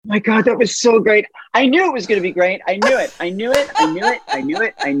My God, that was so great. I knew it was going to be great. I knew it. I knew it. I knew it. I knew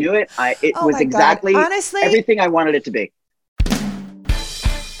it. I knew it. It Oh was my God. exactly Honestly, everything I wanted it to be.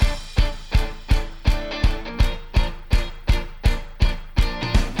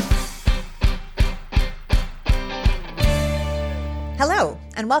 hello,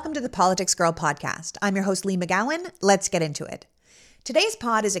 and welcome to the Politics Girl podcast. I'm your host, Lee McGowan. Let's get into it. Today's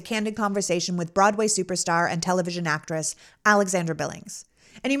pod is a candid conversation with Broadway superstar and television actress Alexandra Billings.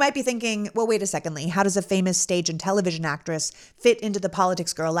 And you might be thinking, well, wait a second, Lee, how does a famous stage and television actress fit into the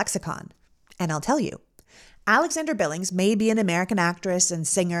Politics Girl lexicon? And I'll tell you. Alexandra Billings may be an American actress and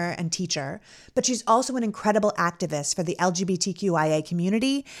singer and teacher, but she's also an incredible activist for the LGBTQIA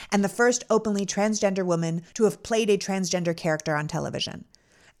community and the first openly transgender woman to have played a transgender character on television.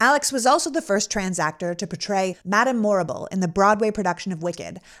 Alex was also the first trans actor to portray Madame Morrible in the Broadway production of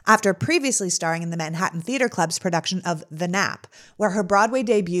Wicked, after previously starring in the Manhattan Theatre Club's production of The Nap, where her Broadway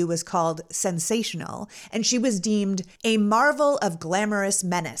debut was called Sensational, and she was deemed a marvel of glamorous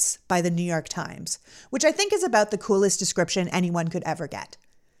menace by the New York Times, which I think is about the coolest description anyone could ever get.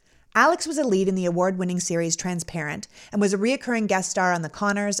 Alex was a lead in the award-winning series Transparent and was a reoccurring guest star on The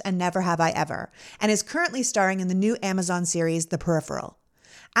Conners and Never Have I Ever, and is currently starring in the new Amazon series The Peripheral.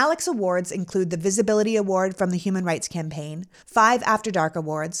 Alex awards include the Visibility Award from the Human Rights Campaign, 5 After Dark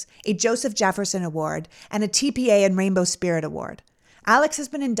Awards, a Joseph Jefferson Award, and a TPA and Rainbow Spirit Award. Alex has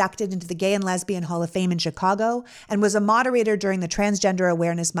been inducted into the Gay and Lesbian Hall of Fame in Chicago and was a moderator during the Transgender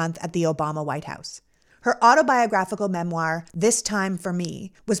Awareness Month at the Obama White House. Her autobiographical memoir, This Time for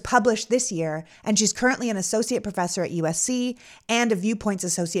Me, was published this year, and she's currently an associate professor at USC and a Viewpoints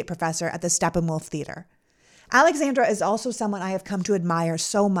associate professor at the Steppenwolf Theater. Alexandra is also someone I have come to admire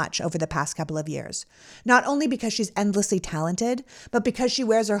so much over the past couple of years, not only because she's endlessly talented, but because she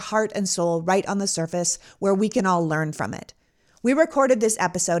wears her heart and soul right on the surface where we can all learn from it. We recorded this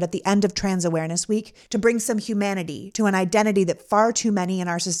episode at the end of Trans Awareness Week to bring some humanity to an identity that far too many in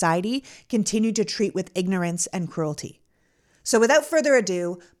our society continue to treat with ignorance and cruelty. So without further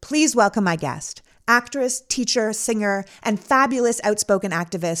ado, please welcome my guest, actress, teacher, singer, and fabulous outspoken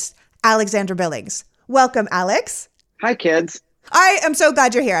activist, Alexandra Billings. Welcome, Alex. Hi, kids. I am so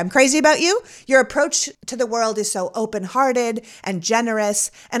glad you're here. I'm crazy about you. Your approach to the world is so open-hearted and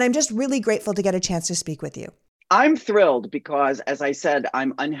generous, and I'm just really grateful to get a chance to speak with you. I'm thrilled because, as I said,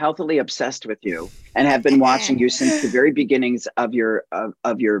 I'm unhealthily obsessed with you and have been watching you since the very beginnings of your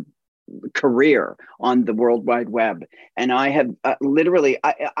career on the World Wide Web. And I have literally,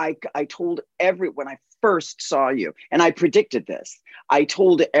 I told when I first saw you, and I predicted this, I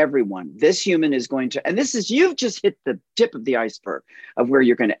told everyone, this human is going to, and you've just hit the tip of the iceberg of where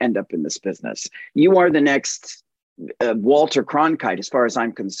you're going to end up in this business. You are the next Walter Cronkite, as far as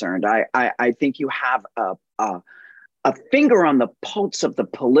I'm concerned. I think you have a finger on the pulse of the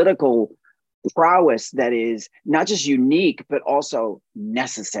political prowess that is not just unique, but also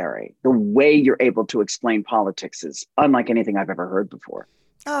necessary. The way you're able to explain politics is unlike anything I've ever heard before.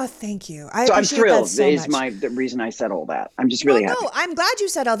 Oh, thank you. I'm thrilled. That is the reason I said all that. I'm just really happy. No, I'm glad you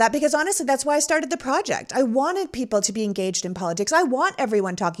said all that because honestly, that's why I started the project. I wanted people to be engaged in politics. I want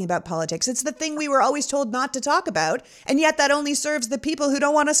everyone talking about politics. It's the thing we were always told not to talk about. And yet that only serves the people who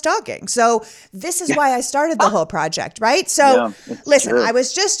don't want us talking. So this is why I started the whole project, right? So listen, true. I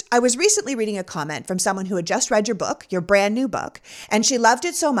was recently reading a comment from someone who had just read your book, your brand new book, and she loved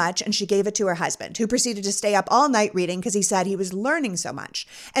it so much and she gave it to her husband, who proceeded to stay up all night reading because he said he was learning so much.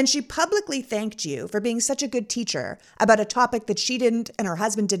 And she publicly thanked you for being such a good teacher about a topic that she didn't and her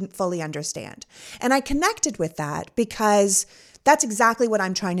husband didn't fully understand. And I connected with that because that's exactly what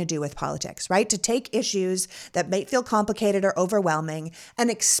I'm trying to do with politics, right? To take issues that may feel complicated or overwhelming and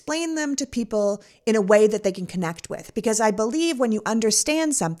explain them to people in a way that they can connect with. Because I believe when you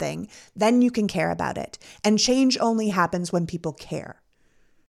understand something, then you can care about it. And change only happens when people care.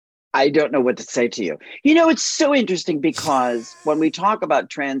 I don't know what to say to you. You know, it's so interesting because when we talk about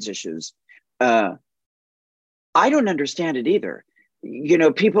trans issues, I don't understand it either. You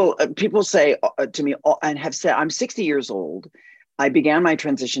know, people say to me and have said, I'm 60 years old. I began my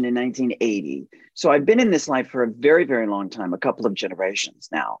transition in 1980. So I've been in this life for a very, very long time, a couple of generations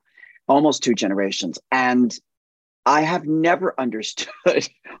now, almost 2 generations. And I have never understood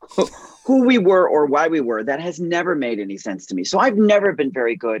who we were or why we were. That has never made any sense to me. So I've never been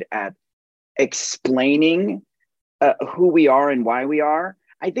very good at explaining who we are and why we are.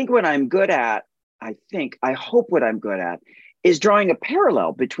 I think what I'm good at, I hope what I'm good at is drawing a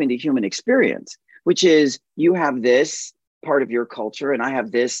parallel between the human experience, which is you have this part of your culture and I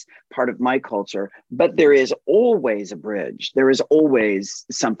have this part of my culture, but there is always a bridge. There is always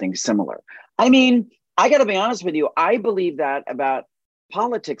something similar. I mean, I got to be honest with you. I believe that about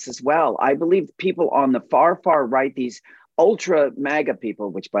politics as well. I believe people on the far, far right, these ultra MAGA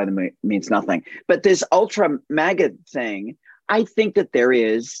people, which by the way means nothing, but this ultra MAGA thing, I think that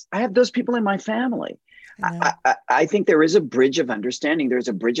I have those people in my family. I think there is a bridge of understanding. There's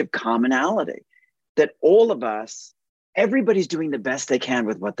a bridge of commonality that all of us, everybody's doing the best they can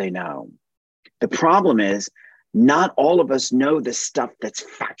with what they know. The problem is not all of us know the stuff that's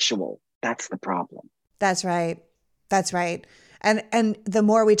factual. That's the problem. That's right. That's right. And the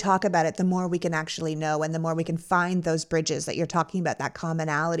more we talk about it, the more we can actually know, and the more we can find those bridges that you're talking about, that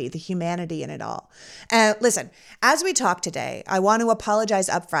commonality, the humanity in it all. Listen, as we talk today, I want to apologize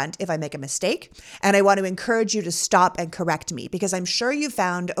upfront if I make a mistake, and I want to encourage you to stop and correct me, because I'm sure you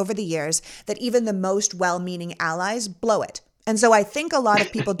found over the years that even the most well-meaning allies blow it. And so I think a lot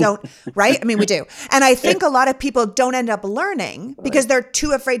of people don't, right? I mean, we do. And I think a lot of people don't end up learning because they're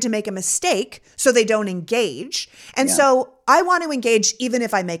too afraid to make a mistake, so they don't engage. And so I want to engage even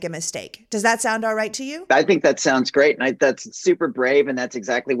if I make a mistake. Does that sound all right to you? I think that sounds great. And that's super brave. And that's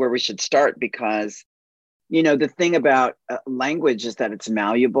exactly where we should start, because, the thing about language is that it's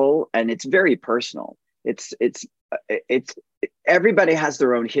malleable and it's very personal. It's everybody has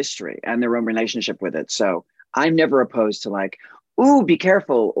their own history and their own relationship with it. So I'm never opposed to like, ooh, be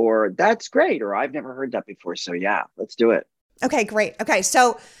careful, or that's great, or I've never heard that before. So yeah, let's do it. Okay, great. Okay,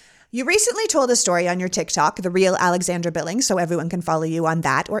 so you recently told a story on your TikTok, The Real Alexandra Billings, so everyone can follow you on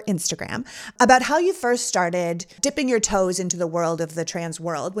that, or Instagram, about how you first started dipping your toes into the world of the trans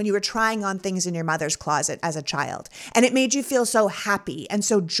world when you were trying on things in your mother's closet as a child. And it made you feel so happy and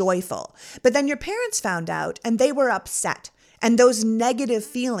so joyful. But then your parents found out and they were upset. And those negative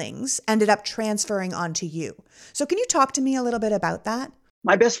feelings ended up transferring onto you. So can you talk to me a little bit about that?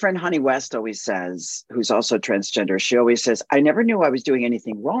 My best friend, Honey West, always says, who's also transgender, she always says, I never knew I was doing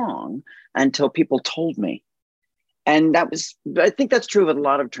anything wrong until people told me. And I think that's true with a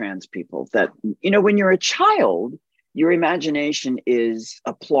lot of trans people, that, when you're a child, your imagination is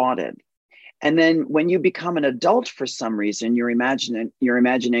applauded. And then when you become an adult, for some reason, your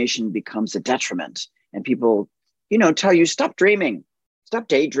imagination becomes a detriment, and people tell you, stop dreaming, stop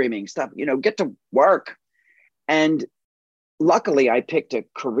daydreaming, stop, get to work. And luckily I picked a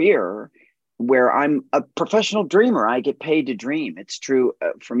career where I'm a professional dreamer. I get paid to dream. It's true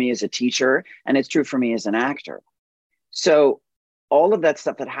for me as a teacher, and it's true for me as an actor. So all of that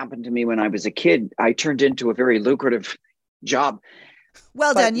stuff that happened to me when I was a kid, I turned into a very lucrative job.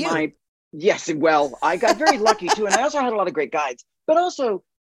 Well done, you. Yes, well, I got very lucky too. And I also had a lot of great guides, but also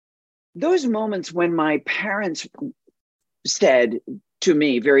those moments when my parents said to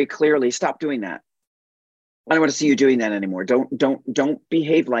me very clearly, stop doing that. I don't want to see you doing that anymore. Don't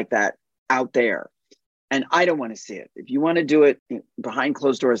behave like that out there. And I don't want to see it. If you want to do it behind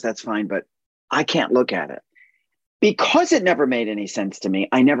closed doors, that's fine, but I can't look at it. Because it never made any sense to me,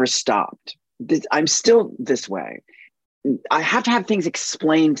 I never stopped. I'm still this way. I have to have things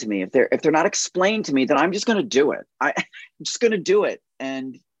explained to me. If they're not explained to me, then I'm just going to do it. I'm just going to do it.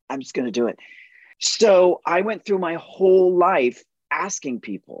 And I'm just going to do it. So I went through my whole life asking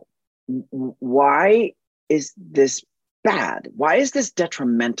people, why is this bad? Why is this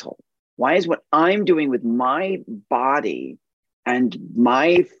detrimental? Why is what I'm doing with my body and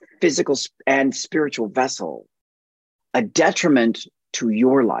my physical and spiritual vessel a detriment to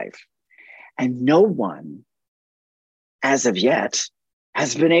your life? And no one, as of yet,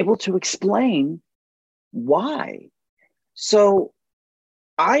 has been able to explain why. So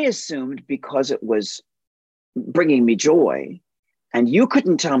I assumed because it was bringing me joy and you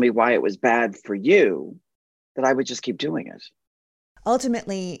couldn't tell me why it was bad for you, that I would just keep doing it.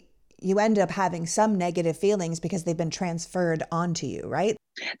 Ultimately, you end up having some negative feelings because they've been transferred onto you, right?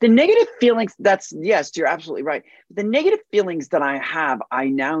 The negative feelings, yes, you're absolutely right. The negative feelings that I have, I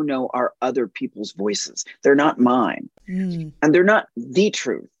now know are other people's voices. They're not mine. And they're not the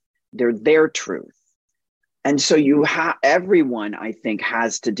truth. They're their truth. And so everyone, I think,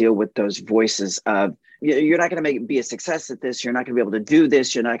 has to deal with those voices of, you're not going to be a success at this. You're not going to be able to do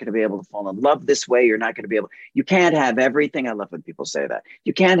this. You're not going to be able to fall in love this way. You're not going to be able, you can't have everything. I love when people say that.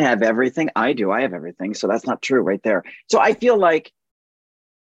 You can't have everything. I do. I have everything. So that's not true right there. So I feel like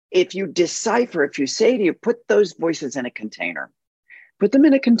if you say to you, put those voices in a container, put them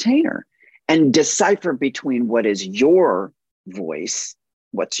in a container and decipher between what is your voice,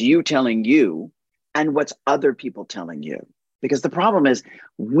 what's you telling you, and what's other people telling you. Because the problem is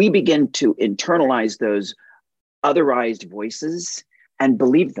we begin to internalize those otherized voices and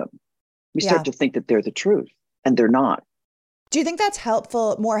believe them. We start to think that they're the truth, and they're not. Do you think that's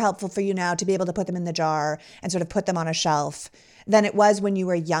more helpful for you now to be able to put them in the jar and sort of put them on a shelf than it was when you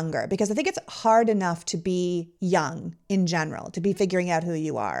were younger? Because I think it's hard enough to be young in general, to be figuring out who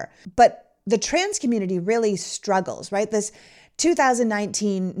you are. But the trans community really struggles, right? This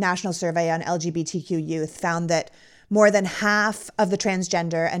 2019 national survey on LGBTQ youth found that more than half of the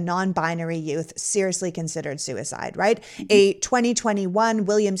transgender and non-binary youth seriously considered suicide, right? A 2021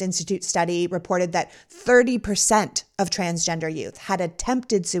 Williams Institute study reported that 30% of transgender youth had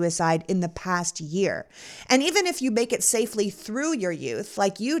attempted suicide in the past year. And even if you make it safely through your youth,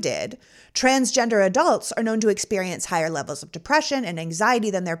 like you did, transgender adults are known to experience higher levels of depression and anxiety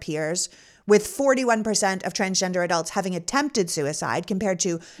than their peers, with 41% of transgender adults having attempted suicide compared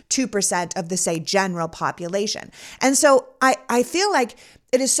to 2% of the, say, general population. And so I feel like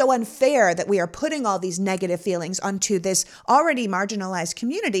it is so unfair that we are putting all these negative feelings onto this already marginalized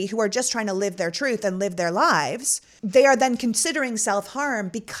community who are just trying to live their truth and live their lives. They are then considering self-harm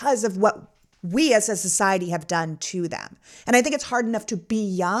because of what we as a society have done to them. And I think it's hard enough to be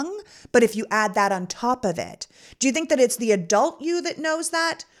young, but if you add that on top of it, do you think that it's the adult you that knows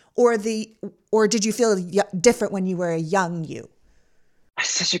that? Or did you feel different when you were a young you? That's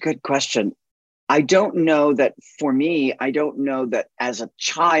such a good question. I don't know that for me, I don't know that as a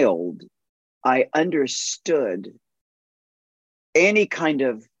child, I understood any kind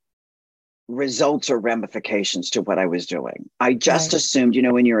of results or ramifications to what I was doing. I just assumed,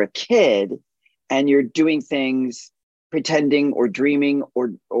 when you're a kid and you're doing things, pretending or dreaming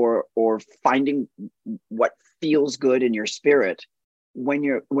or finding what feels good in your spirit, when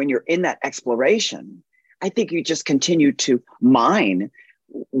you're in that exploration, I think you just continue to mine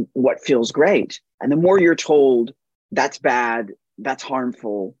what feels great. And the more you're told that's bad, that's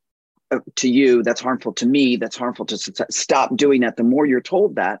harmful to you, that's harmful to me, that's harmful to stop doing that, the more you're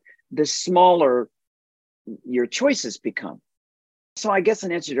told that, the smaller your choices become. So I guess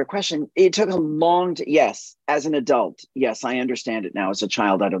in answer to your question, it took a long time. Yes, as an adult, yes, I understand it now. As a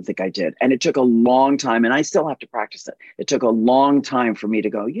child, I don't think I did. And it took a long time, and I still have to practice it. It took a long time for me to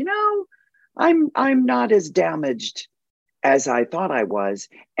go, I'm not as damaged as I thought I was.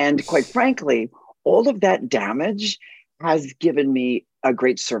 And quite frankly, all of that damage has given me a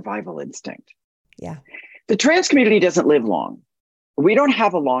great survival instinct. Yeah. The trans community doesn't live long. We don't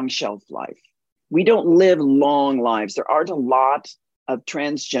have a long shelf life. We don't live long lives. There aren't a lot of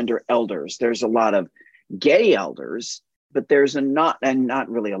transgender elders. There's a lot of gay elders, but there's not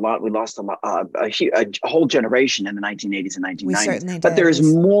really a lot. We lost a whole generation in the 1980s and 1990s. We certainly but did. There's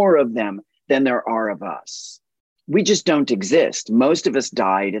more of them than there are of us. We just don't exist. Most of us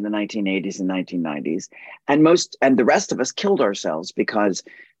died in the 1980s and 1990s, and the rest of us killed ourselves because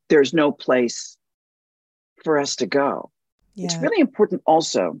there's no place for us to go. Yeah. It's really important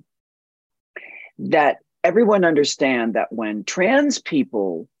also that everyone understand that when trans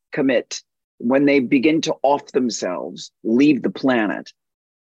people commit, when they begin to off themselves, leave the planet,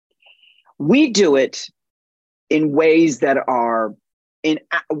 we do it in ways that are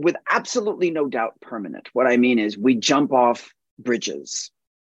with absolutely no doubt permanent. What I mean is we jump off bridges.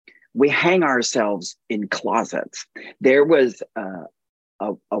 We hang ourselves in closets. There was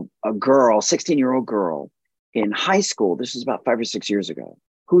a girl, 16-year-old girl in high school, this was about 5 or 6 years ago,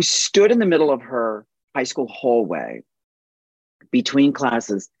 who stood in the middle of her high school hallway between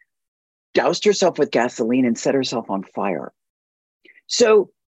classes, doused herself with gasoline and set herself on fire. So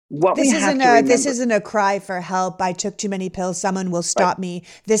what this isn't a cry for help. I took too many pills. Someone will stop me.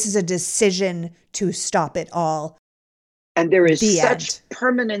 This is a decision to stop it all. And there is such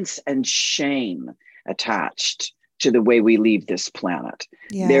permanence and shame attached to the way we leave this planet.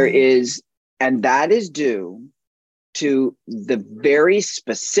 Yeah. There is, and that is due to the very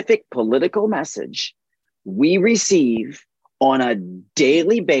specific political message we receive on a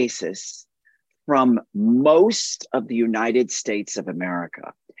daily basis from most of the United States of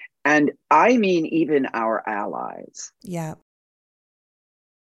America. And I mean, even our allies. Yeah.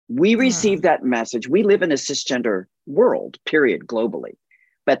 We receive that message. We live in a cisgender world, period, globally.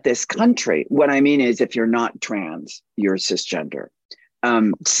 But this country, what I mean is if you're not trans, you're cisgender.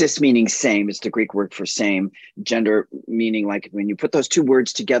 Cis meaning same is the Greek word for same. Gender meaning like when you put those two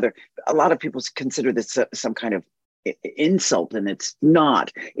words together, a lot of people consider this some kind of insult, and it's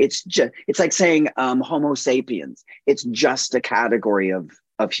not. It's like saying Homo sapiens. It's just a category of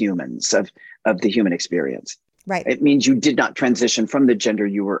humans, of the human experience. Right. It means you did not transition from the gender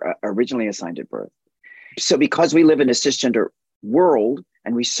you were originally assigned at birth. So because we live in a cisgender world,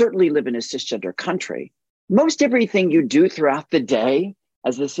 and we certainly live in a cisgender country, most everything you do throughout the day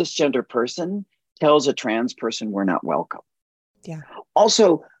as a cisgender person tells a trans person we're not welcome. Yeah.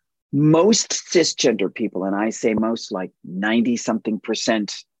 Also, Most cisgender people, and I say most, like 90 something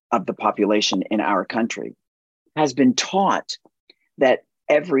percent of the population in our country, has been taught that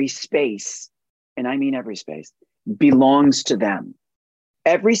every space, and I mean every space, belongs to them.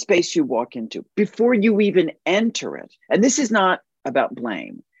 Every space you walk into, before you even enter it, and this is not about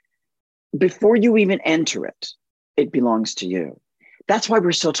blame, before you even enter it, it belongs to you. That's why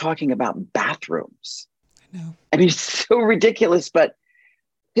we're still talking about bathrooms. I know. I mean, it's so ridiculous, but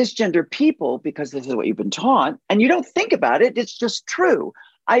cisgender people, because this is what you've been taught, and you don't think about it, it's just true.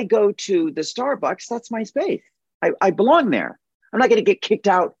 I go to the Starbucks, that's my space. I belong there. I'm not going to get kicked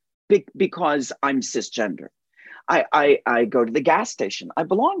out because I'm cisgender. I go to the gas station, I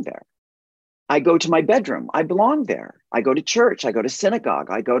belong there. I go to my bedroom, I belong there. I go to church, I go to synagogue,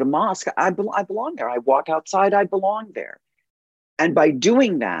 I go to mosque, I belong there. I walk outside, I belong there. And by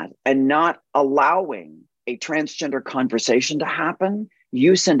doing that and not allowing a transgender conversation to happen,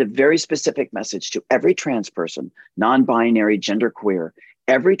 you send a very specific message to every trans person, non-binary, genderqueer,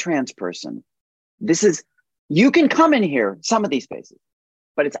 every trans person. This is, you can come in here, some of these spaces,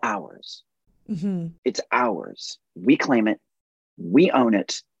 but it's ours. Mm-hmm. It's ours. We claim it. We own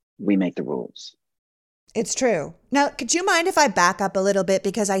it. We make the rules. It's true. Now, could you mind if I back up a little bit?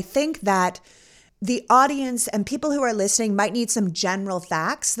 Because I think that the audience and people who are listening might need some general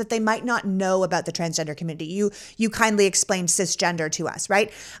facts that they might not know about the transgender community. You kindly explained cisgender to us,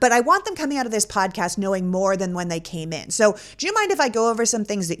 right? But I want them coming out of this podcast knowing more than when they came in. So do you mind if I go over some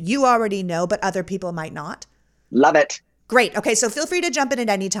things that you already know, but other people might not? Love it. Great. Okay, so feel free to jump in at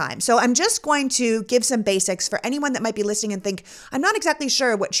any time. So I'm just going to give some basics for anyone that might be listening and think, I'm not exactly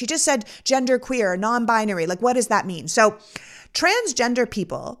sure what she just said, genderqueer, non-binary, like what does that mean? So transgender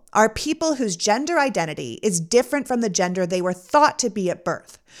people are people whose gender identity is different from the gender they were thought to be at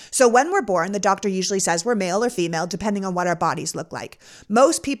birth. So when we're born, the doctor usually says we're male or female, depending on what our bodies look like.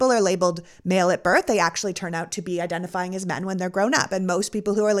 Most people are labeled male at birth. They actually turn out to be identifying as men when they're grown up. And most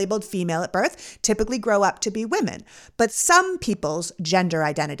people who are labeled female at birth typically grow up to be women. But some people's gender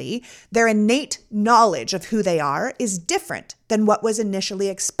identity, their innate knowledge of who they are, is different than what was initially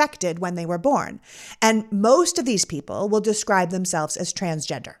expected when they were born. And most of these people will describe themselves as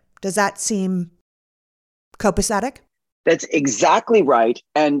transgender. Does that seem copacetic? That's exactly right.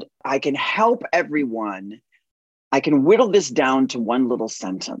 And I can help everyone. I can whittle this down to one little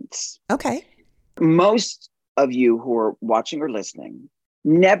sentence. Okay. Most of you who are watching or listening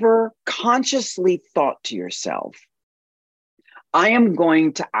never consciously thought to yourself, I am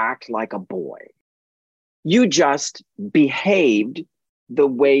going to act like a boy. You just behaved the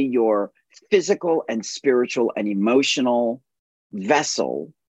way your physical and spiritual and emotional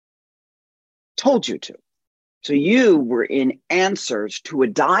vessel told you to. So you were in answers to a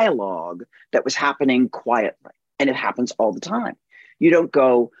dialogue that was happening quietly. And it happens all the time. You don't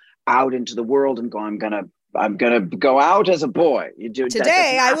go out into the world and go, I'm gonna go out as a boy. You do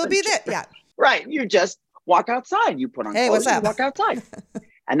today I will be there. Yeah. Right. You just walk outside. You put on clothes, what's up? You walk outside.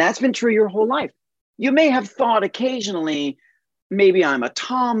 And that's been true your whole life. You may have thought occasionally, maybe I'm a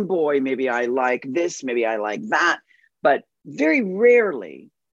tomboy, maybe I like this, maybe I like that. But very rarely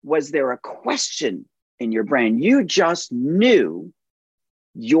was there a question in your brain. You just knew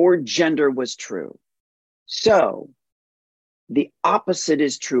your gender was true. So the opposite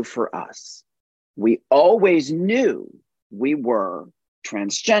is true for us. We always knew we were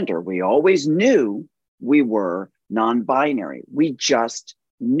transgender. We always knew we were non-binary. We just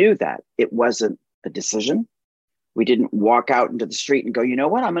knew that. It wasn't a decision. We didn't walk out into the street and go, you know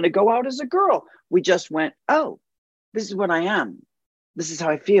what, I'm going to go out as a girl. We just went, oh, this is what I am. This is how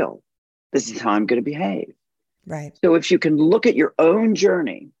I feel. This is how I'm going to behave. Right. So if you can look at your own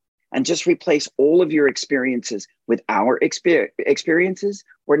journey and just replace all of your experiences with our experiences,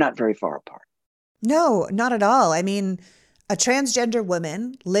 we're not very far apart. No, not at all. I mean, a transgender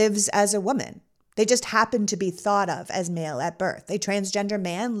woman lives as a woman. They just happen to be thought of as male at birth. A transgender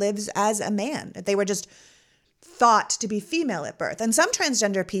man lives as a man. They were just thought to be female at birth. And some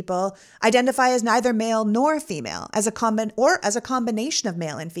transgender people identify as neither male nor female, as a combination of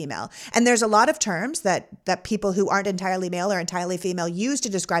male and female. And there's a lot of terms that people who aren't entirely male or entirely female use to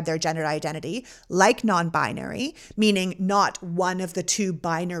describe their gender identity, like non-binary, meaning not one of the two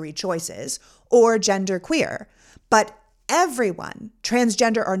binary choices, or genderqueer. But everyone,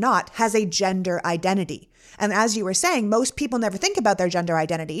 transgender or not, has a gender identity. And as you were saying, most people never think about their gender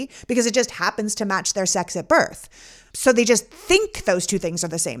identity because it just happens to match their sex at birth. So they just think those two things are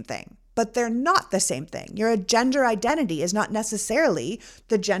the same thing, but they're not the same thing. Your gender identity is not necessarily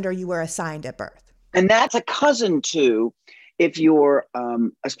the gender you were assigned at birth. And that's a cousin to, if you're,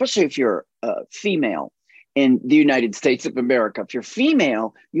 especially if you're female, in the United States of America. If you're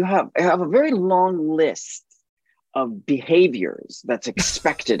female, you have a very long list of behaviors that's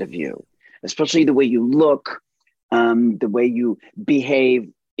expected of you, especially the way you look, the way you behave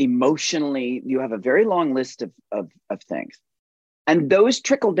emotionally. You have a very long list of things. And those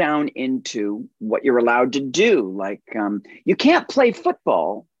trickle down into what you're allowed to do. Like you can't play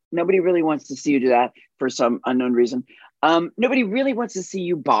football. Nobody really wants to see you do that for some unknown reason. Nobody really wants to see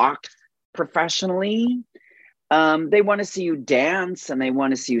you box professionally. They want to see you dance and they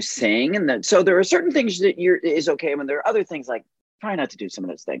want to see you sing. And so there are certain things that is okay when there are other things like try not to do some of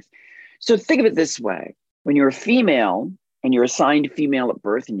those things. So think of it this way. When you're a female and you're assigned female at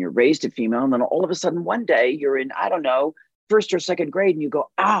birth and you're raised a female, and then all of a sudden one day you're in, I don't know, first or second grade and you go,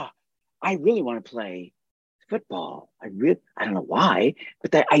 I really want to play football. I don't know why,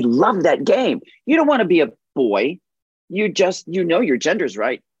 but I love that game. You don't want to be a boy. You know your gender's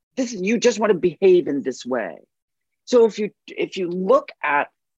right. You just want to behave in this way. So if you look at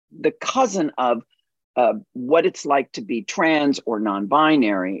the cousin of what it's like to be trans or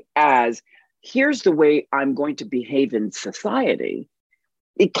non-binary as here's the way I'm going to behave in society,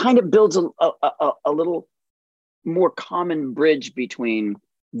 it kind of builds a little more common bridge between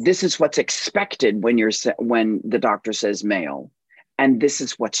this is what's expected when the doctor says male, and this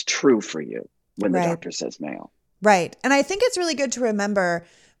is what's true for you when the doctor says male. Right. And I think it's really good to remember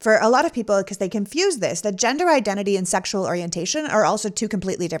for a lot of people, because they confuse this, that gender identity and sexual orientation are also two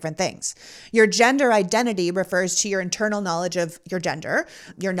completely different things. Your gender identity refers to your internal knowledge of your gender,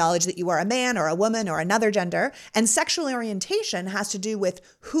 your knowledge that you are a man or a woman or another gender, and sexual orientation has to do with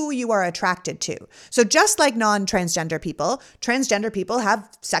who you are attracted to. So just like non-transgender people, transgender people have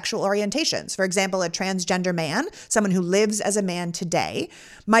sexual orientations. For example, a transgender man, someone who lives as a man today,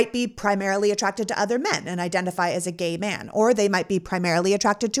 might be primarily attracted to other men and identify as a gay man, or they might be primarily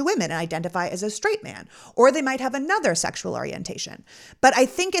attracted to women and identify as a straight man, or they might have another sexual orientation. But I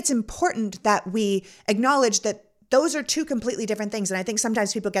think it's important that we acknowledge that those are two completely different things. And I think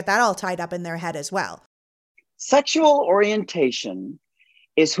sometimes people get that all tied up in their head as well. Sexual orientation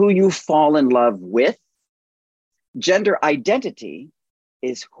is who you fall in love with. Gender identity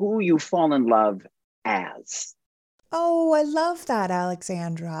is who you fall in love as. Oh, I love that,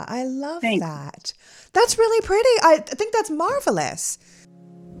 Alexandra. I love that. That's really pretty. I think that's marvelous.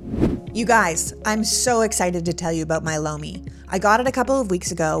 You guys, I'm so excited to tell you about my Lomi. I got it a couple of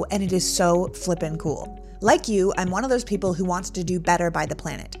weeks ago and it is so flippin' cool. Like you, I'm one of those people who wants to do better by the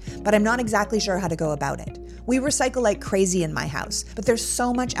planet, but I'm not exactly sure how to go about it. We recycle like crazy in my house, but there's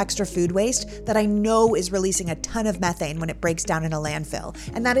so much extra food waste that I know is releasing a ton of methane when it breaks down in a landfill,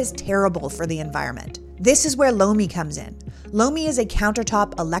 and that is terrible for the environment. This is where Lomi comes in. Lomi is a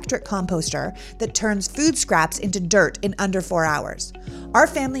countertop electric composter that turns food scraps into dirt in under 4 hours. Our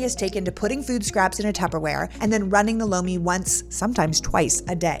family has taken to putting food scraps in a Tupperware and then running the Lomi once, sometimes twice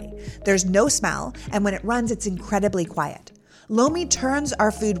a day. There's no smell, and when it runs, it's incredibly quiet. Lomi turns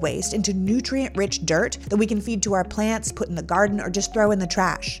our food waste into nutrient-rich dirt that we can feed to our plants, put in the garden, or just throw in the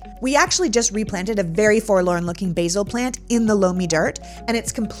trash. We actually just replanted a very forlorn-looking basil plant in the Lomi dirt, and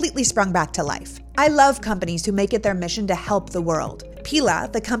it's completely sprung back to life. I love companies who make it their mission to help the world. Pila,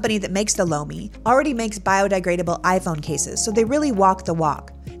 the company that makes the Lomi, already makes biodegradable iPhone cases, so they really walk the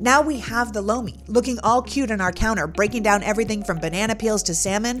walk. Now we have the Lomi, looking all cute on our counter, breaking down everything from banana peels to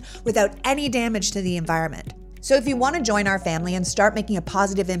salmon without any damage to the environment. So if you want to join our family and start making a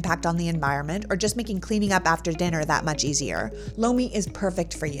positive impact on the environment, or just making cleaning up after dinner that much easier, Lomi is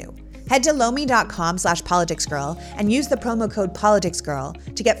perfect for you. Head to lomi.com/politicsgirl and use the promo code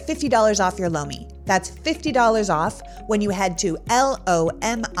politicsgirl to get $50 off your Lomi. That's $50 off when you head to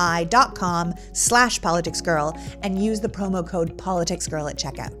lomi.com/politicsgirl and use the promo code politicsgirl at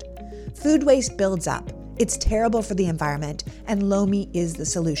checkout. Food waste builds up. It's terrible for the environment, and Lomi is the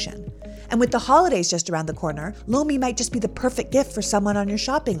solution. And with the holidays just around the corner, Lomi might just be the perfect gift for someone on your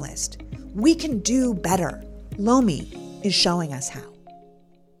shopping list. We can do better. Lomi is showing us how.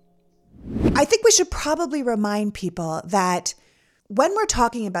 I think we should probably remind people that when we're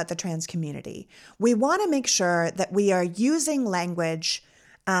talking about the trans community, we want to make sure that we are using language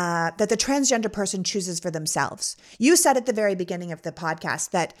that the transgender person chooses for themselves. You said at the very beginning of the podcast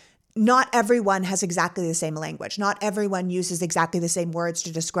that not everyone has exactly the same language. Not everyone uses exactly the same words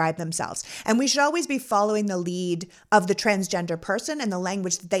to describe themselves. And we should always be following the lead of the transgender person and the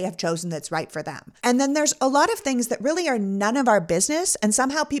language that they have chosen that's right for them. And then there's a lot of things that really are none of our business. And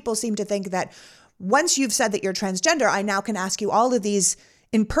somehow people seem to think that once you've said that you're transgender, I now can ask you all of these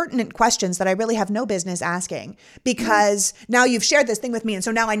impertinent questions that I really have no business asking because now you've shared this thing with me and so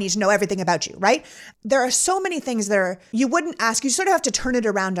now I need to know everything about you, right? There are so many things that you wouldn't ask. You sort of have to turn it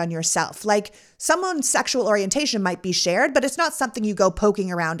around on yourself. Like Someone's sexual orientation might be shared, but it's not something you go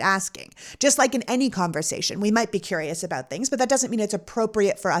poking around asking. Just like in any conversation, we might be curious about things, but that doesn't mean it's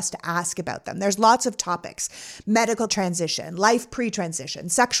appropriate for us to ask about them. There's lots of topics: medical transition, life pre-transition,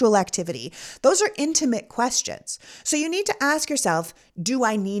 sexual activity. Those are intimate questions. So you need to ask yourself, do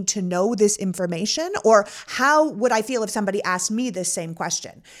I need to know this information? Or how would I feel if somebody asked me this same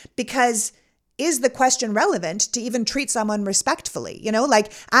question? Because is the question relevant to even treat someone respectfully? You know,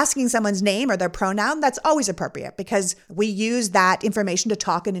 like asking someone's name or their pronoun, that's always appropriate because we use that information to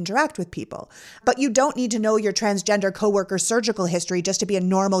talk and interact with people. But you don't need to know your transgender coworker's surgical history just to be a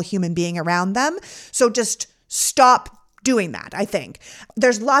normal human being around them. So just stop doing that, I think.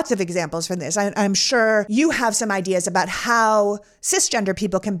 There's lots of examples from this. I'm sure you have some ideas about how cisgender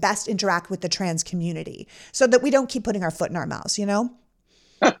people can best interact with the trans community so that we don't keep putting our foot in our mouths, you know?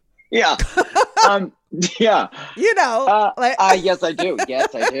 Yeah. Yeah. You know, yes, I do.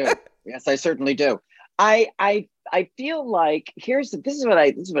 Yes, I do. Yes, I certainly do. I feel like this is what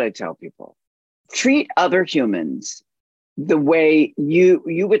I tell people. Treat other humans the way you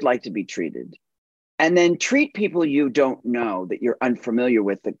would like to be treated. And then treat people you don't know, that you're unfamiliar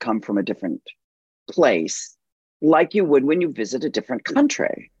with, that come from a different place, like you would when you visit a different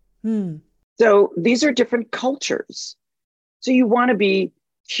country. So these are different cultures. So you want to be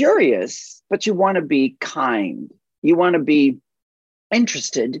curious, but you want to be kind. You want to be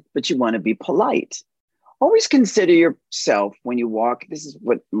interested, but you want to be polite. Always consider yourself when you walk. This is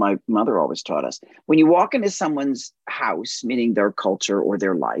what my mother always taught us. When you walk into someone's house, meaning their culture or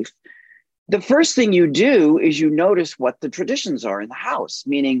their life, the first thing you do is you notice what the traditions are in the house.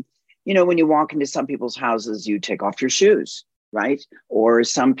 Meaning, you know, when you walk into some people's houses, you take off your shoes, right? Or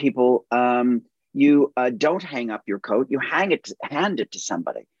some people, you don't hang up your coat, you hand it to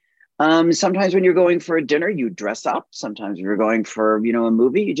somebody. Sometimes when you're going for a dinner, you dress up. Sometimes if you're going for, you know, a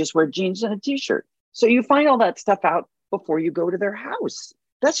movie, you just wear jeans and a t-shirt. So you find all that stuff out before you go to their house.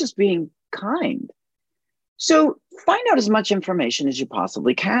 That's just being kind. So find out as much information as you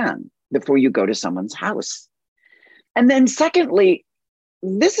possibly can before you go to someone's house. And then secondly,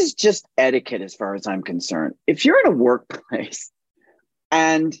 this is just etiquette as far as I'm concerned. If you're in a workplace,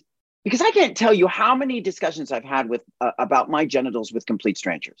 and because I can't tell you how many discussions I've had with about my genitals with complete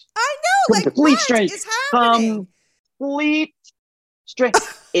strangers. I know, like complete what strangers, is happening? Complete strangers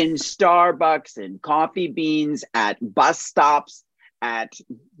in Starbucks, in coffee beans, at bus stops,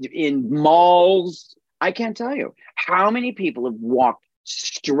 in malls. I can't tell you how many people have walked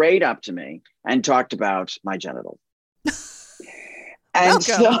straight up to me and talked about my genitals. And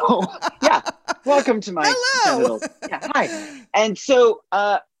welcome. So, yeah, welcome to my genitals. Yeah, hi. And so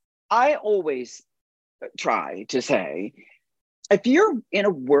I always try to say, if you're in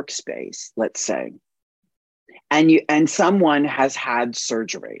a workspace, let's say, and someone has had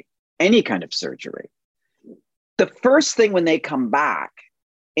surgery, any kind of surgery, the first thing when they come back,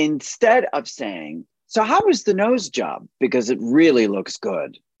 instead of saying, so how was the nose job? Because it really looks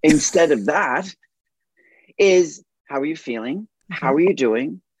good. Instead of that is, how are you feeling? How are you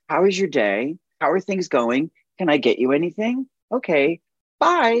doing? How is your day? How are things going? Can I get you anything? Okay,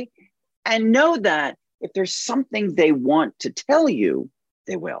 bye. And know that if there's something they want to tell you,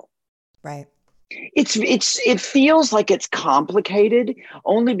 they will. Right. It feels like it's complicated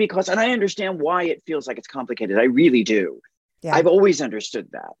only because, and I understand why it feels like it's complicated. I really do. Yeah. I've always understood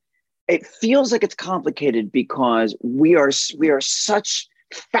that. It feels like it's complicated because we are such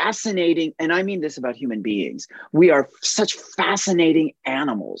fascinating, and I mean this about human beings. We are such fascinating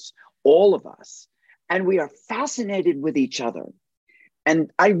animals, all of us, and we are fascinated with each other.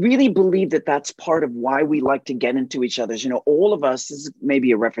 And I really believe that that's part of why we like to get into each other's. You know, all of us, this is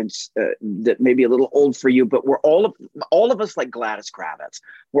maybe a reference that may be a little old for you, but we're all of us like Gladys Kravitz.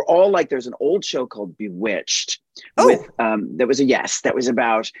 We're all like, there's an old show called Bewitched. With that was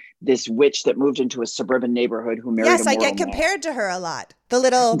about this witch that moved into a suburban neighborhood who married a mortal I get compared to her a lot. The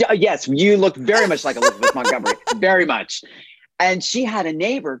little yes, you look very much like Elizabeth Montgomery, very much. And she had a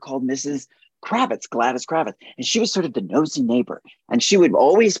neighbor called Mrs. Kravitz, Gladys Kravitz, and she was sort of the nosy neighbor, and she would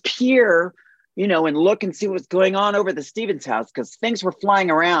always peer, you know, and look and see what's going on over the Stevens house because things were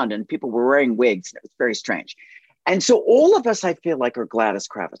flying around and people were wearing wigs. It was very strange. And so all of us, I feel like, are Gladys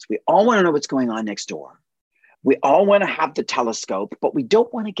Kravitz. We all want to know what's going on next door. We all want to have the telescope, but we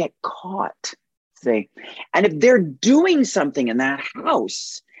don't want to get caught. See? And if they're doing something in that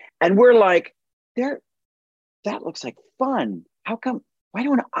house and we're like, that looks like fun. How come? Why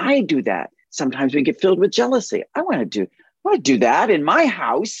don't I do that? Sometimes we get filled with jealousy. I want to do that in my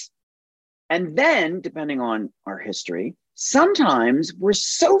house. And then, depending on our history, sometimes we're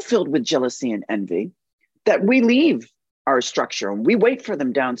so filled with jealousy and envy that we leave our structure and we wait for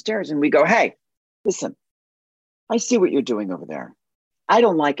them downstairs and we go, hey, listen, I see what you're doing over there. I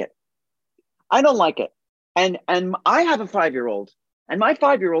don't like it. I don't like it. And I have a 5-year-old, and my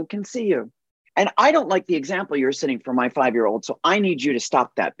 5-year-old can see you. And I don't like the example you're setting for my 5-year-old. So I need you to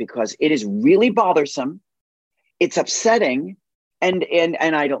stop that because it is really bothersome. It's upsetting, and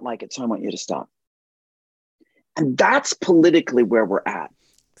I don't like it. So I want you to stop. And that's politically where we're at.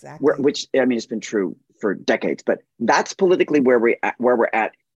 Exactly. Which, I mean, it's been true for decades, but that's politically where we're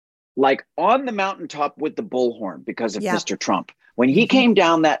at. Like on the mountaintop with the bullhorn because of Mr. Trump. When he came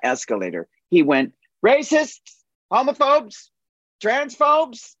down that escalator, he went, racists, homophobes,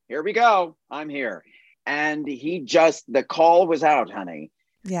 transphobes, here we go. I'm here. And the call was out, honey.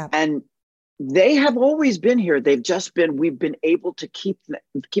 Yeah. And they have always been here. We've been able to keep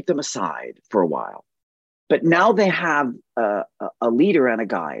them aside for a while. But now they have a leader and a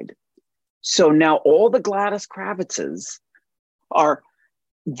guide. So now all the Gladys Kravitzes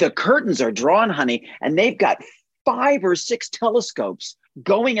the curtains are drawn, honey, and they've got 5 or 6 telescopes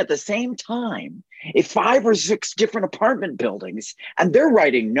going at the same time in 5 or 6 different apartment buildings, and they're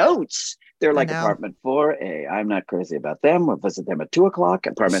writing notes. They're like apartment 4A. I'm not crazy about them. We'll visit them at 2:00.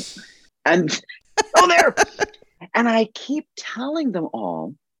 Apartment, and there. And I keep telling them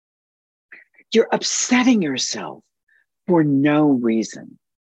all, you're upsetting yourself for no reason.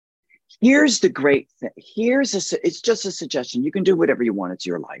 Here's the great thing. It's just a suggestion. You can do whatever you want. It's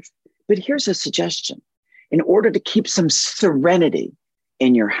your life. But here's a suggestion. In order to keep some serenity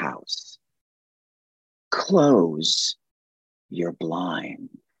in your house, close your blind.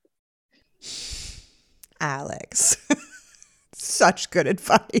 Alex, such good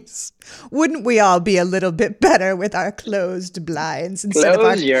advice. Wouldn't we all be a little bit better with our closed blinds instead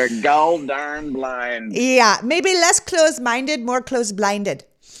of your gall darn blind? Yeah, maybe less closed-minded, more closed-blinded.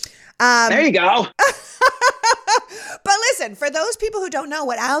 There you go. But listen, for those people who don't know,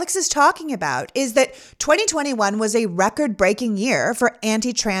 what Alex is talking about is that 2021 was a record-breaking year for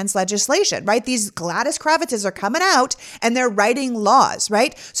anti-trans legislation, right? These Gladys Kravitzes are coming out and they're writing laws,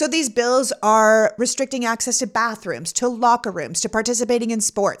 right? So these bills are restricting access to bathrooms, to locker rooms, to participating in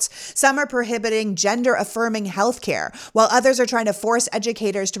sports. Some are prohibiting gender-affirming healthcare, while others are trying to force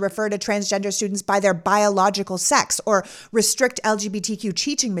educators to refer to transgender students by their biological sex or restrict LGBTQ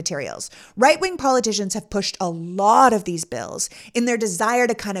teaching materials. Right-wing politicians have pushed a lot of these bills in their desire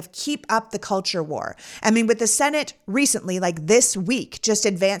to kind of keep up the culture war. I mean, with the Senate recently, like this week, just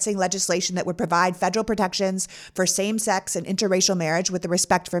advancing legislation that would provide federal protections for same-sex and interracial marriage with the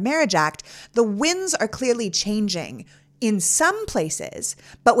Respect for Marriage Act, the winds are clearly changing in some places,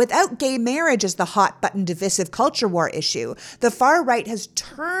 but without gay marriage as the hot button divisive culture war issue, the far right has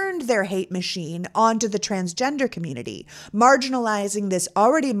turned their hate machine onto the transgender community, marginalizing this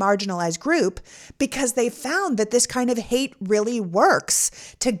already marginalized group because they found that this kind of hate really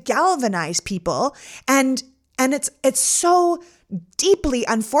works to galvanize people. And it's so deeply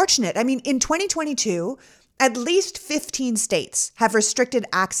unfortunate. I mean, in 2022, at least 15 states have restricted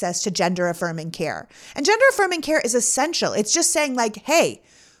access to gender-affirming care. And gender-affirming care is essential. It's just saying like, hey,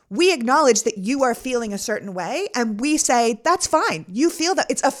 we acknowledge that you are feeling a certain way, and we say, that's fine. You feel that.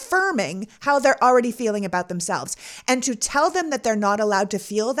 It's affirming how they're already feeling about themselves. And to tell them that they're not allowed to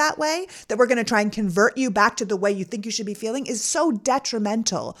feel that way, that we're going to try and convert you back to the way you think you should be feeling, is so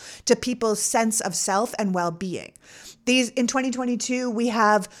detrimental to people's sense of self and well-being. In 2022, we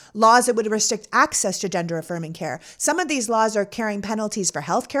have laws that would restrict access to gender-affirming care. Some of these laws are carrying penalties for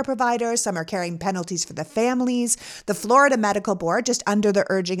healthcare providers. Some are carrying penalties for the families. The Florida Medical Board, just under the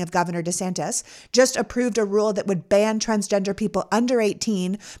urging of Governor DeSantis, just approved a rule that would ban transgender people under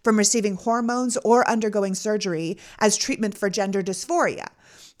 18 from receiving hormones or undergoing surgery as treatment for gender dysphoria.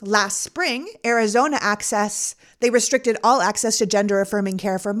 Last spring, Arizona they restricted all access to gender-affirming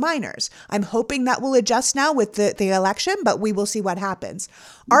care for minors. I'm hoping that will adjust now with the election, but we will see what happens.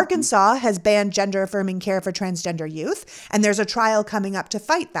 Arkansas has banned gender-affirming care for transgender youth, and there's a trial coming up to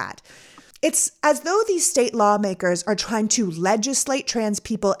fight that. It's as though these state lawmakers are trying to legislate trans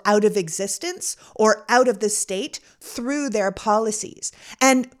people out of existence or out of the state through their policies.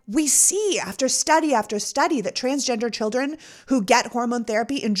 And we see after study that transgender children who get hormone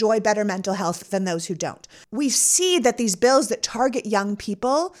therapy enjoy better mental health than those who don't. We see that these bills that target young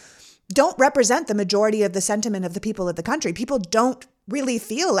people don't represent the majority of the sentiment of the people of the country. People don't really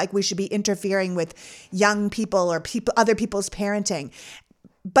feel like we should be interfering with young people or other people's parenting.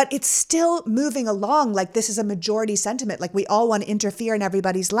 But it's still moving along like this is a majority sentiment, like we all want to interfere in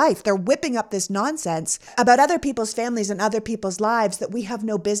everybody's life. They're whipping up this nonsense about other people's families and other people's lives that we have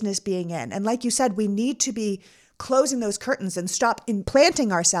no business being in. And like you said, we need to be closing those curtains and stop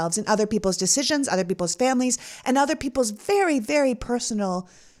implanting ourselves in other people's decisions, other people's families, and other people's very, very personal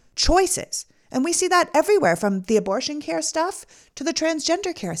choices. And we see that everywhere, from the abortion care stuff to the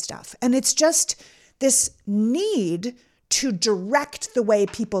transgender care stuff. And it's just this need to direct the way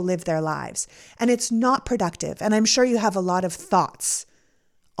people live their lives. And it's not productive. And I'm sure you have a lot of thoughts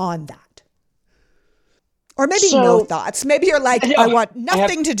on that. Or maybe no thoughts. Maybe you're like, I want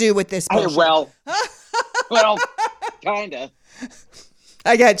nothing to do with this bullshit. Well, kind of.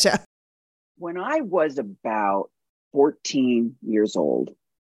 I get you. When I was about 14 years old,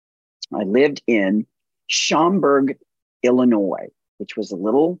 I lived in Schaumburg, Illinois, which was a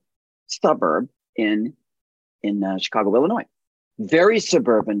little suburb in Chicago, Illinois. Very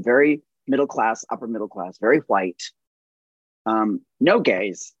suburban, very middle class, upper middle class, very white. No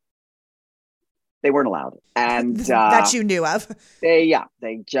gays. They weren't allowed. And that you knew of. They got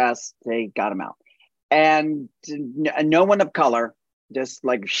them out. And no one of color, just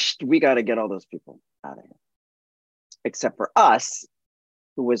like, we got to get all those people out of here. Except for us,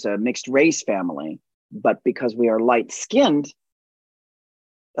 who was a mixed race family. But because we are light skinned,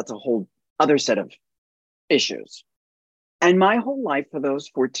 that's a whole other set of issues. And my whole life for those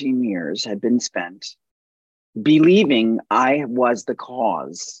 14 years had been spent believing I was the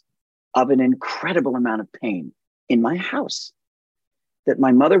cause of an incredible amount of pain in my house. That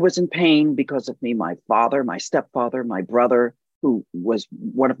my mother was in pain because of me, my father, my stepfather, my brother, who was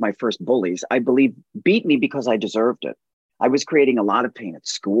one of my first bullies, I believe beat me because I deserved it. I was creating a lot of pain at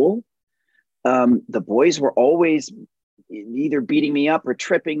school. The boys were always either beating me up or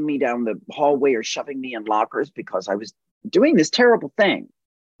tripping me down the hallway or shoving me in lockers because I was doing this terrible thing.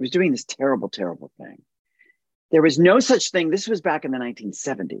 Terrible thing. There was no such thing. This was back in the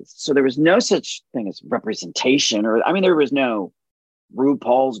 1970s. So there was no such thing as representation, there was no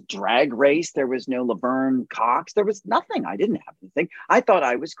RuPaul's Drag Race. There was no Laverne Cox. There was nothing. I didn't have anything. I thought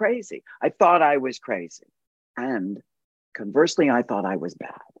I was crazy. And conversely, I thought I was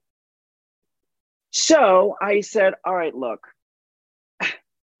bad. So I said, all right, look,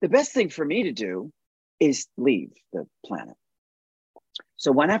 the best thing for me to do is leave the planet.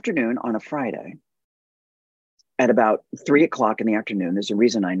 So one afternoon on a Friday at about 3:00 in the afternoon, there's a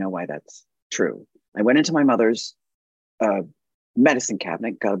reason I know why that's true. I went into my mother's medicine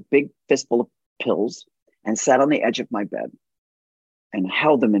cabinet, got a big fistful of pills, and sat on the edge of my bed and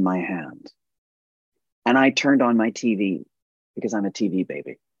held them in my hand. And I turned on my TV because I'm a TV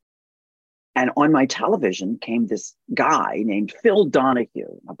baby. And on my television came this guy named Phil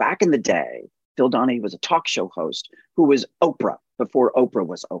Donahue. Now, back in the day, Phil Donahue was a talk show host who was Oprah before Oprah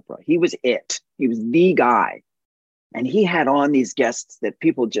was Oprah. He was it. He was the guy. And he had on these guests that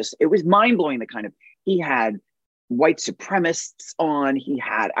people it was mind-blowing he had white supremacists on.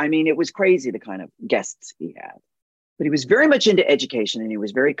 It was crazy the kind of guests he had. But he was very much into education and he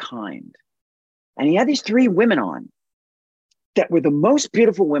was very kind. And he had these 3 women on that were the most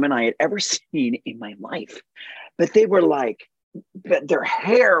beautiful women I had ever seen in my life. But they were but their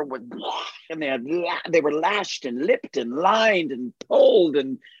hair was, and they were lashed and lipped and lined and pulled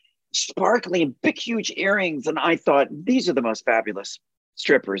and sparkly and big, huge earrings. And I thought, these are the most fabulous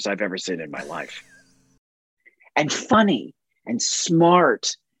strippers I've ever seen in my life. And funny and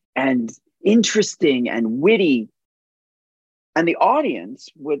smart and interesting and witty. And the audience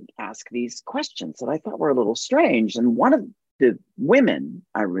would ask these questions that I thought were a little strange. And one of the women,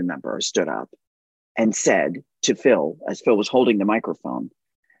 I remember, stood up and said to Phil, as Phil was holding the microphone,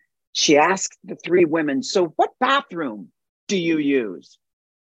 she asked the 3 women, so what bathroom do you use?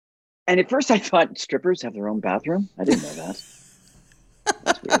 And at first I thought, strippers have their own bathroom? I didn't know that.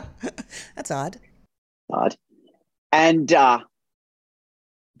 That's weird. That's odd. And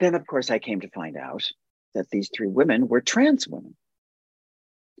then, of course, I came to find out that these 3 women were trans women.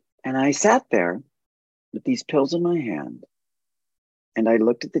 And I sat there with these pills in my hand, and I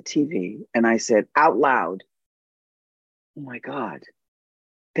looked at the TV, and I said out loud, oh my God,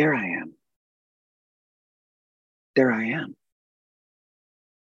 there I am. There I am.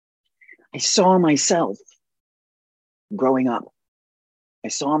 I saw myself growing up. I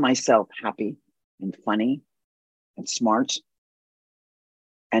saw myself happy and funny and smart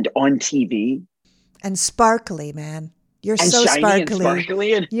and on TV. And sparkly, man. You're and so shiny sparkly. And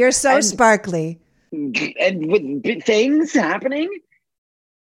sparkly and, You're so sparkly. And with things happening.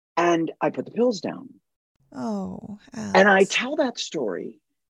 And I put the pills down. Oh, Alex. And I tell that story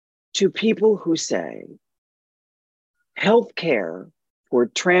to people who say healthcare for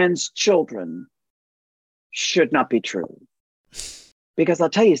trans children should not be true. Because I'll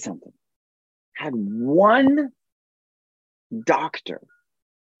tell you something. Had one doctor,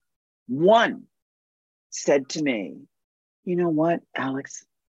 said to me, you know what, Alex,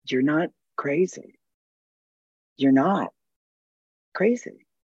 you're not crazy. You're not crazy.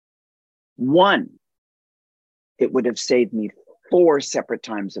 One, it would have saved me 4 separate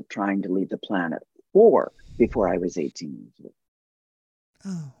times of trying to leave the planet. 4 before I was 18 years old.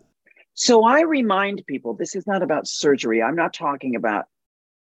 Oh. So I remind people, this is not about surgery. I'm not talking about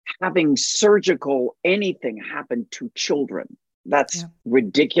having surgical anything happen to children. That's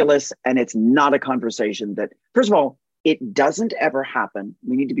ridiculous. And it's not a conversation that, first of all, it doesn't ever happen.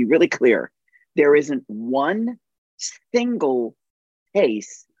 We need to be really clear. There isn't one single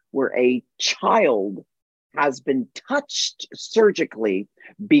case where a child has been touched surgically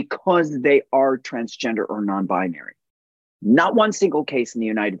because they are transgender or non-binary. Not one single case in the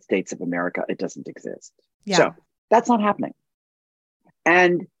United States of America. It doesn't exist. Yeah. So that's not happening.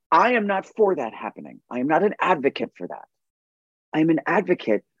 And I am not for that happening. I am not an advocate for that. I'm an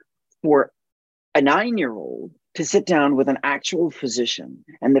advocate for a 9-year-old to sit down with an actual physician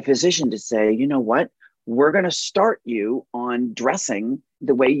and the physician to say, you know what, we're going to start you on dressing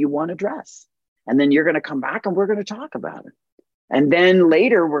the way you want to dress. And then you're going to come back and we're going to talk about it. And then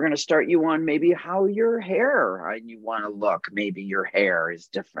later we're going to start you on maybe how your hair and you want to look. Maybe your hair is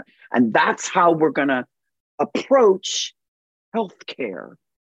different. And that's how we're going to approach healthcare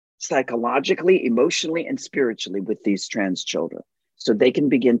psychologically, emotionally, and spiritually with these trans children so they can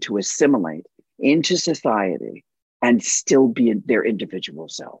begin to assimilate into society and still be in their individual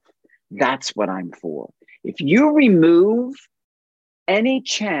self. That's what I'm for. If you remove any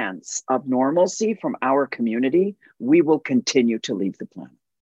chance of normalcy from our community, we will continue to leave the planet.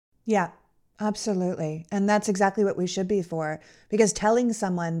 Yeah, absolutely. And that's exactly what we should be for, because telling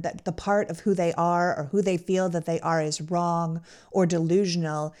someone that the part of who they are or who they feel that they are is wrong or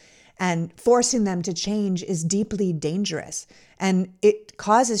delusional and forcing them to change is deeply dangerous. And it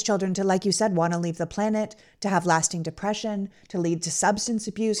causes children to, like you said, want to leave the planet, to have lasting depression, to lead to substance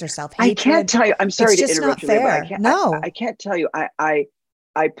abuse or self-hatred. I can't tell you. I'm sorry to interrupt you there, but I can't tell you.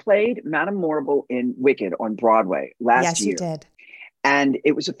 I played Madame Morrible in Wicked on Broadway last year. Yes, you did. And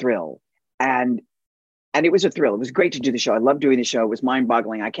it was a thrill. And it was a thrill. It was great to do the show. I loved doing the show. It was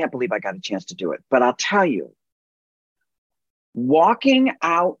mind-boggling. I can't believe I got a chance to do it. But I'll tell you, walking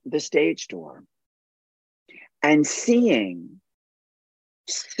out the stage door and seeing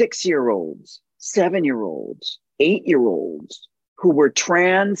 6-year-olds, 7-year-olds, 8-year-olds who were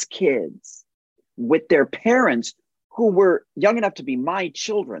trans kids with their parents who were young enough to be my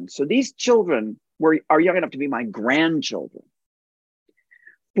children. So these children are young enough to be my grandchildren.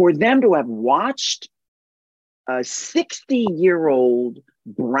 For them to have watched a 60-year-old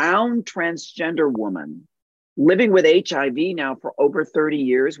brown transgender woman living with HIV now for over 30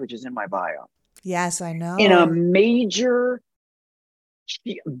 years, which is in my bio. Yes, I know. In a major,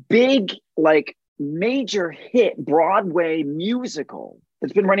 big, major hit Broadway musical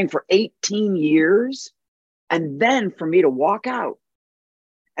that's been running for 18 years. And then for me to walk out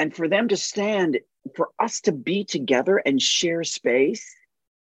and for them to stand, for us to be together and share space,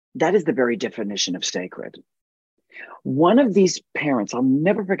 that is the very definition of sacred. One of these parents, I'll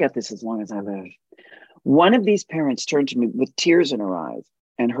never forget this as long as I live. One of these parents turned to me with tears in her eyes,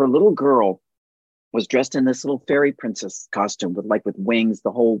 and her little girl was dressed in this little fairy princess costume with wings,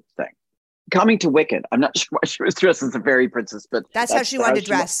 the whole thing. Coming to Wicked, I'm not sure why she was dressed as a fairy princess, but that's how she wanted to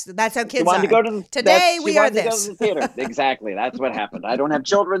dress. That's how kids wanted are. To go to Today we are this. To go to the theater. Exactly, that's what happened. I don't have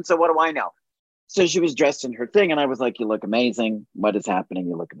children, so what do I know? So she was dressed in her thing, and I was like, "You look amazing. What is happening?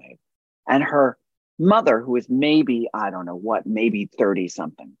 You look amazing." And her mother, who is maybe, I don't know what, maybe 30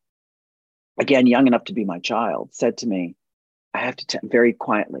 something, again, young enough to be my child, said to me, I have to very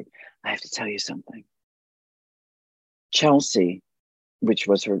quietly, I have to tell you something. Chelsea, which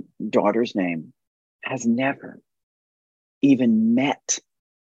was her daughter's name, has never even met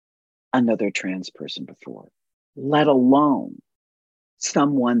another trans person before, let alone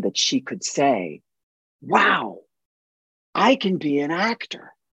someone that she could say, wow, I can be an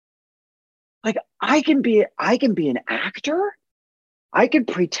actor. I can be an actor. I can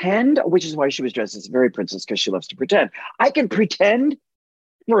pretend, which is why she was dressed as a fairy princess, because she loves to pretend. I can pretend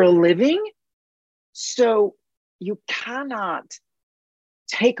for a living. So you cannot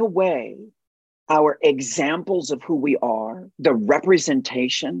take away our examples of who we are, the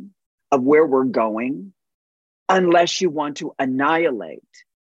representation of where we're going, unless you want to annihilate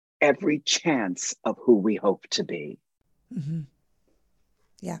every chance of who we hope to be. Mm-hmm.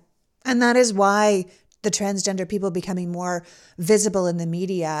 Yeah. And that is why the transgender people becoming more visible in the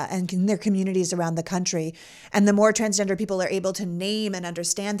media and in their communities around the country. And the more transgender people are able to name and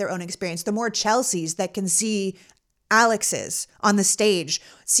understand their own experience, the more Chelseas that can see Alexes on the stage,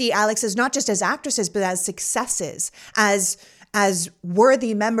 see Alexes not just as actresses, but as successes, as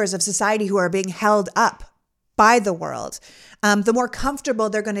worthy members of society who are being held up by the world, the more comfortable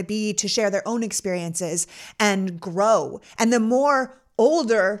they're going to be to share their own experiences and grow. And the more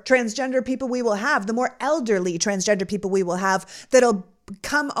older transgender people we will have, the more elderly transgender people we will have that'll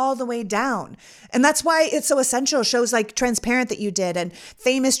come all the way down. And that's why it's so essential. Shows like Transparent that you did and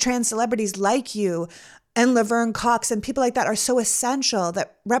famous trans celebrities like you and Laverne Cox and people like that are so essential,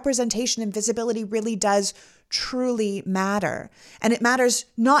 that representation and visibility really does truly matter. And it matters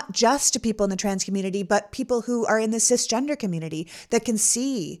not just to people in the trans community, but people who are in the cisgender community that can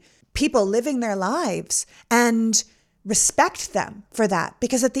see people living their lives and respect them for that.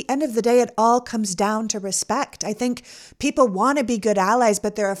 Because at the end of the day, it all comes down to respect. I think people want to be good allies,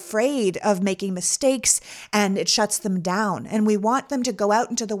 but they're afraid of making mistakes and it shuts them down. And we want them to go out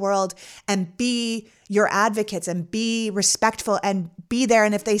into the world and be your advocates and be respectful and be there.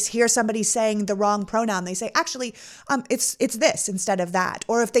 And if they hear somebody saying the wrong pronoun, they say, actually, it's this instead of that.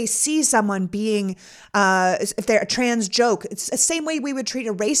 Or if they see someone being, if they're a trans joke, it's the same way we would treat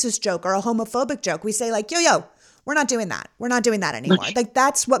a racist joke or a homophobic joke. We say like, yo, we're not doing that. We're not doing that anymore. Like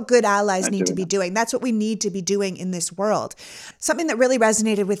that's what good allies need to be doing. That's what we need to be doing in this world. Something that really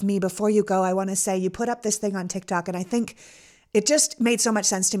resonated with me before you go, I want to say you put up this thing on TikTok and I think it just made so much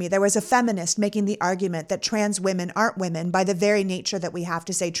sense to me. There was a feminist making the argument that trans women aren't women by the very nature that we have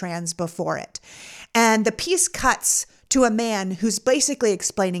to say trans before it. And the piece cuts to a man who's basically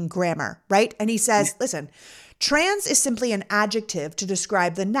explaining grammar, right? And he says, listen, trans is simply an adjective to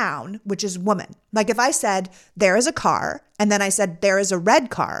describe the noun, which is woman. Like if I said, there is a car, and then I said, there is a red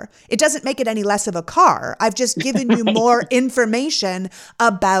car, it doesn't make it any less of a car. I've just given you more information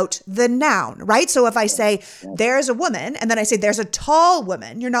about the noun, right? So if I say, there's a woman, and then I say, there's a tall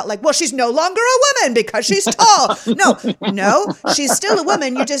woman, you're not like, well, she's no longer a woman because she's tall. No, she's still a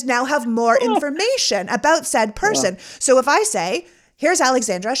woman. You just now have more information about said person. Yeah. So if I say, here's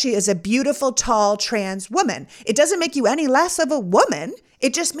Alexandra. She is a beautiful, tall, trans woman. It doesn't make you any less of a woman.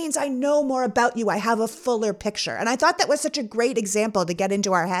 It just means I know more about you. I have a fuller picture. And I thought that was such a great example to get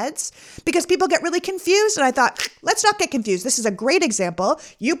into our heads because people get really confused. And I thought, let's not get confused. This is a great example.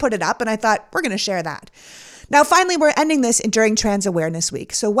 You put it up and I thought, we're going to share that. Now, finally, we're ending this during Trans Awareness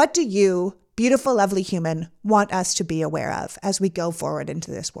Week. So what do you, beautiful, lovely human, want us to be aware of as we go forward into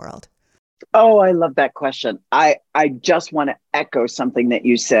this world? Oh, I love that question. I just want to echo something that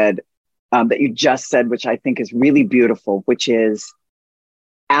you said, that you just said, which I think is really beautiful, which is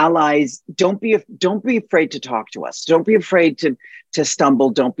allies, don't be afraid to talk to us. Don't be afraid to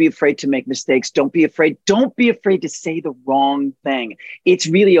stumble. Don't be afraid to make mistakes. Don't be afraid to say the wrong thing. It's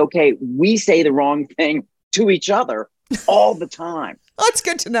really okay. We say the wrong thing to each other all the time. That's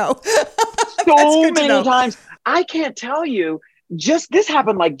good to know. So many times. I can't tell you. This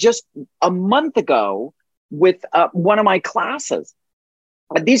happened like just a month ago with one of my classes.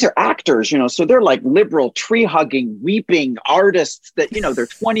 These are actors, so they're like liberal, tree hugging, weeping artists that, they're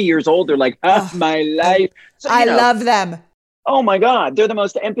 20 years old. They're like, my life. So, I love them. Oh my God. They're the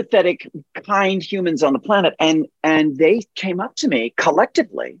most empathetic, kind humans on the planet. And they came up to me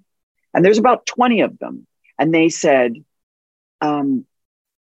collectively, and there's about 20 of them. And they said,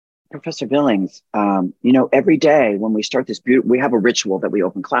 Professor Billings, every day when we start this we have a ritual that we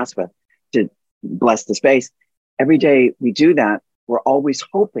open class with to bless the space. Every day we do that, we're always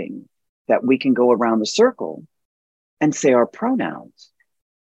hoping that we can go around the circle and say our pronouns.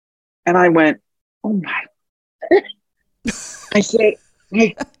 And I went, oh my, I say,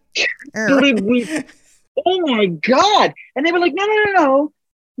 hey, oh my God. And they were like, no,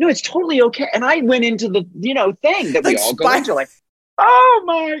 it's totally okay. And I went into the, thing that we all go into, like, oh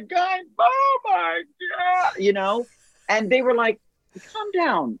my God, and they were like, calm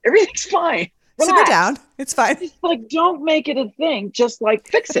down. Everything's fine. Relax. Simmer down. It's fine. It's like, don't make it a thing. Just like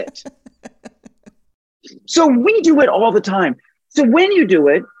fix it. So we do it all the time. So when you do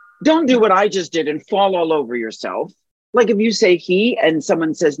it, don't do what I just did and fall all over yourself. Like if you say he and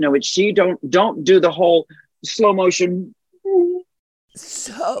someone says, no, it's she, don't do the whole slow motion.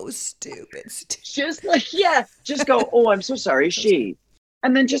 So stupid. Just go, oh, I'm so sorry, she.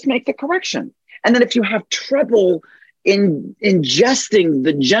 And then just make the correction. And then if you have trouble in ingesting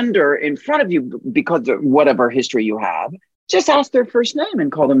the gender in front of you because of whatever history you have, just ask their first name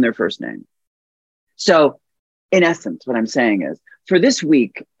and call them their first name. So in essence, what I'm saying is for this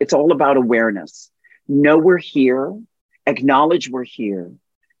week, it's all about awareness. Know we're here, acknowledge we're here,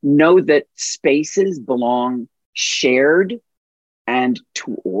 know that spaces belong shared and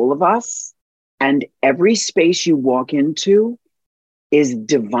to all of us. And every space you walk into is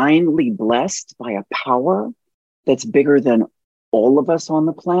divinely blessed by a power that's bigger than all of us on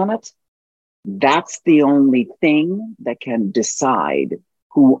the planet. That's the only thing that can decide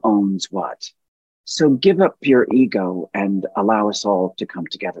who owns what. So give up your ego and allow us all to come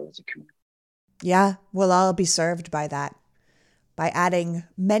together as a community. Yeah, we'll all be served by that. By adding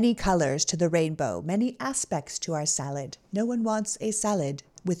many colors to the rainbow, many aspects to our salad. No one wants a salad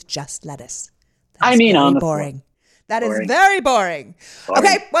with just lettuce. That's very honestly, boring. That is boring. very boring. Boring.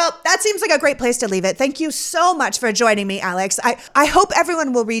 Okay, well, that seems like a great place to leave it. Thank you so much for joining me, Alex. I hope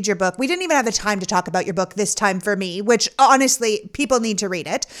everyone will read your book. We didn't even have the time to talk about your book this time for me, which honestly, people need to read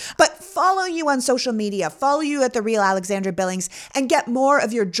it. But follow you on social media, follow you at The Real Alexandra Billings, and get more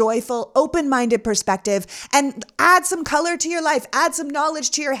of your joyful, open-minded perspective, and add some color to your life, add some knowledge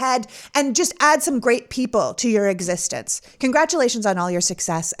to your head, and just add some great people to your existence. Congratulations on all your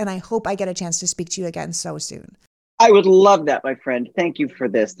success, and I hope I get a chance to speak to you again so soon. I would love that, my friend. Thank you for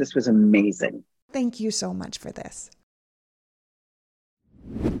this. This was amazing. Thank you so much for this.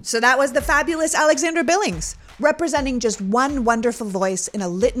 So that was the fabulous Alexandra Billings, representing just one wonderful voice in a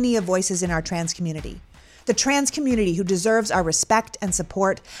litany of voices in our trans community. The trans community who deserves our respect and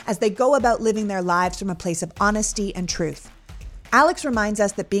support as they go about living their lives from a place of honesty and truth. Alex reminds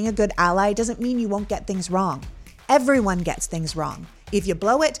us that being a good ally doesn't mean you won't get things wrong. Everyone gets things wrong. If you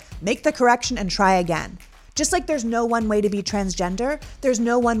blow it, make the correction and try again. Just like there's no one way to be transgender, there's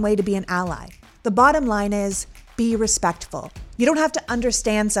no one way to be an ally. The bottom line is, be respectful. You don't have to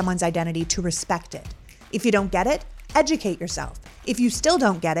understand someone's identity to respect it. If you don't get it, educate yourself. If you still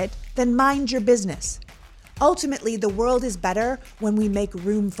don't get it, then mind your business. Ultimately, the world is better when we make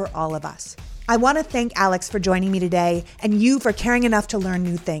room for all of us. I want to thank Alex for joining me today and you for caring enough to learn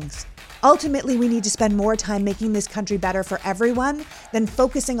new things. Ultimately, we need to spend more time making this country better for everyone than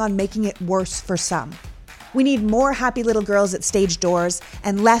focusing on making it worse for some. We need more happy little girls at stage doors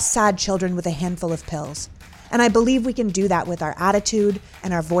and less sad children with a handful of pills. And I believe we can do that with our attitude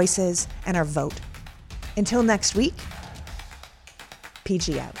and our voices and our vote. Until next week,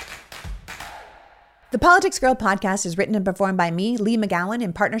 PG out. The Politics Girl podcast is written and performed by me, Lee McGowan,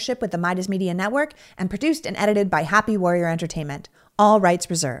 in partnership with the Midas Media Network, and produced and edited by Happy Warrior Entertainment. All rights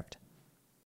reserved.